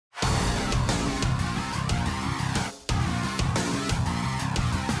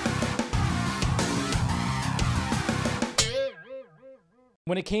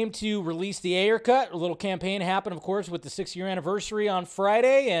when it came to release the Ayer cut, a little campaign happened, of course, with the 6-year anniversary on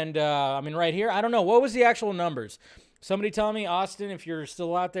Friday. And I mean, right here, I don't know. What was the actual numbers? Somebody tell me, Austin, if you're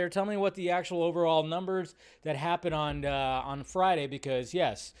still out there, tell me what the actual overall numbers that happened on Friday. Because,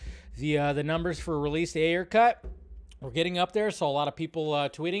 yes, the numbers for release the Ayer cut, we're getting up there, so a lot of people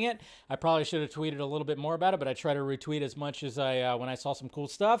tweeting it. I probably should have tweeted a little bit more about it, but I try to retweet as much as I when I saw some cool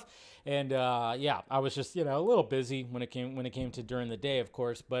stuff. And yeah, I was just a little busy when it came to during the day, of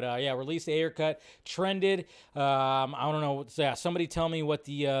course. But yeah, released Ayer cut, trended. I don't know. Yeah, somebody tell me what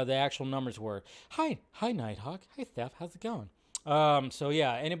the actual numbers were. Hi Nighthawk. Hi Steph. How's it going? So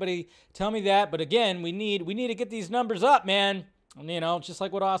yeah, anybody tell me that? But again, we need to get these numbers up, man. Just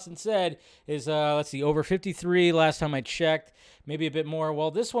like what Austin said, is, let's see, over 53 last time I checked, maybe a bit more. Well,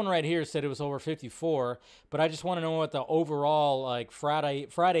 this one right here said it was over 54, but I just want to know what the overall, like,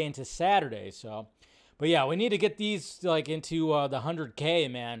 Friday into Saturday, so. But yeah, we need to get these, like, into the 100K,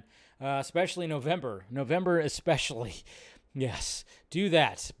 man, especially November especially. Yes, do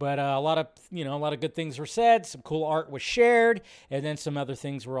that. But a lot of good things were said. Some cool art was shared, and then some other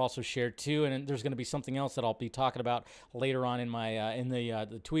things were also shared too. And there's going to be something else that I'll be talking about later on in my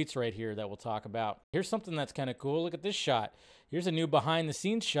the tweets right here that we'll talk about. Here's something that's kind of cool. Look at this shot. Here's a new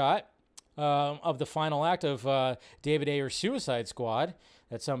behind-the-scenes shot of the final act of David Ayer Suicide Squad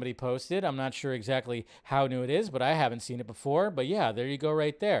that somebody posted. I'm not sure exactly how new it is, but I haven't seen it before. But yeah, there you go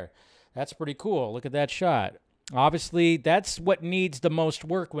right there. That's pretty cool. Look at that shot. Obviously, that's what needs the most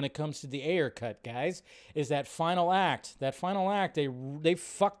work when it comes to the Ayer cut, guys, is that final act. That final act, they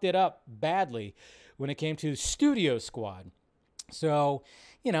fucked it up badly when it came to Studio Squad. So,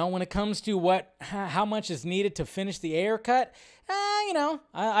 when it comes to how much is needed to finish the Ayer cut,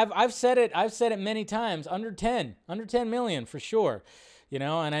 I've said it many times, under 10 million for sure.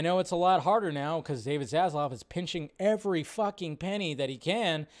 And I know it's a lot harder now because David Zaslav is pinching every fucking penny that he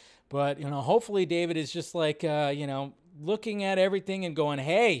can. But, hopefully David is just like, looking at everything and going,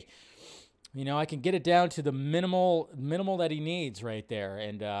 hey, I can get it down to the minimal that he needs right there.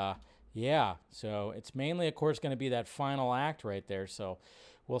 And, yeah, so it's mainly, of course, going to be that final act right there. So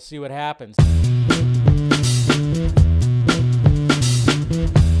we'll see what happens.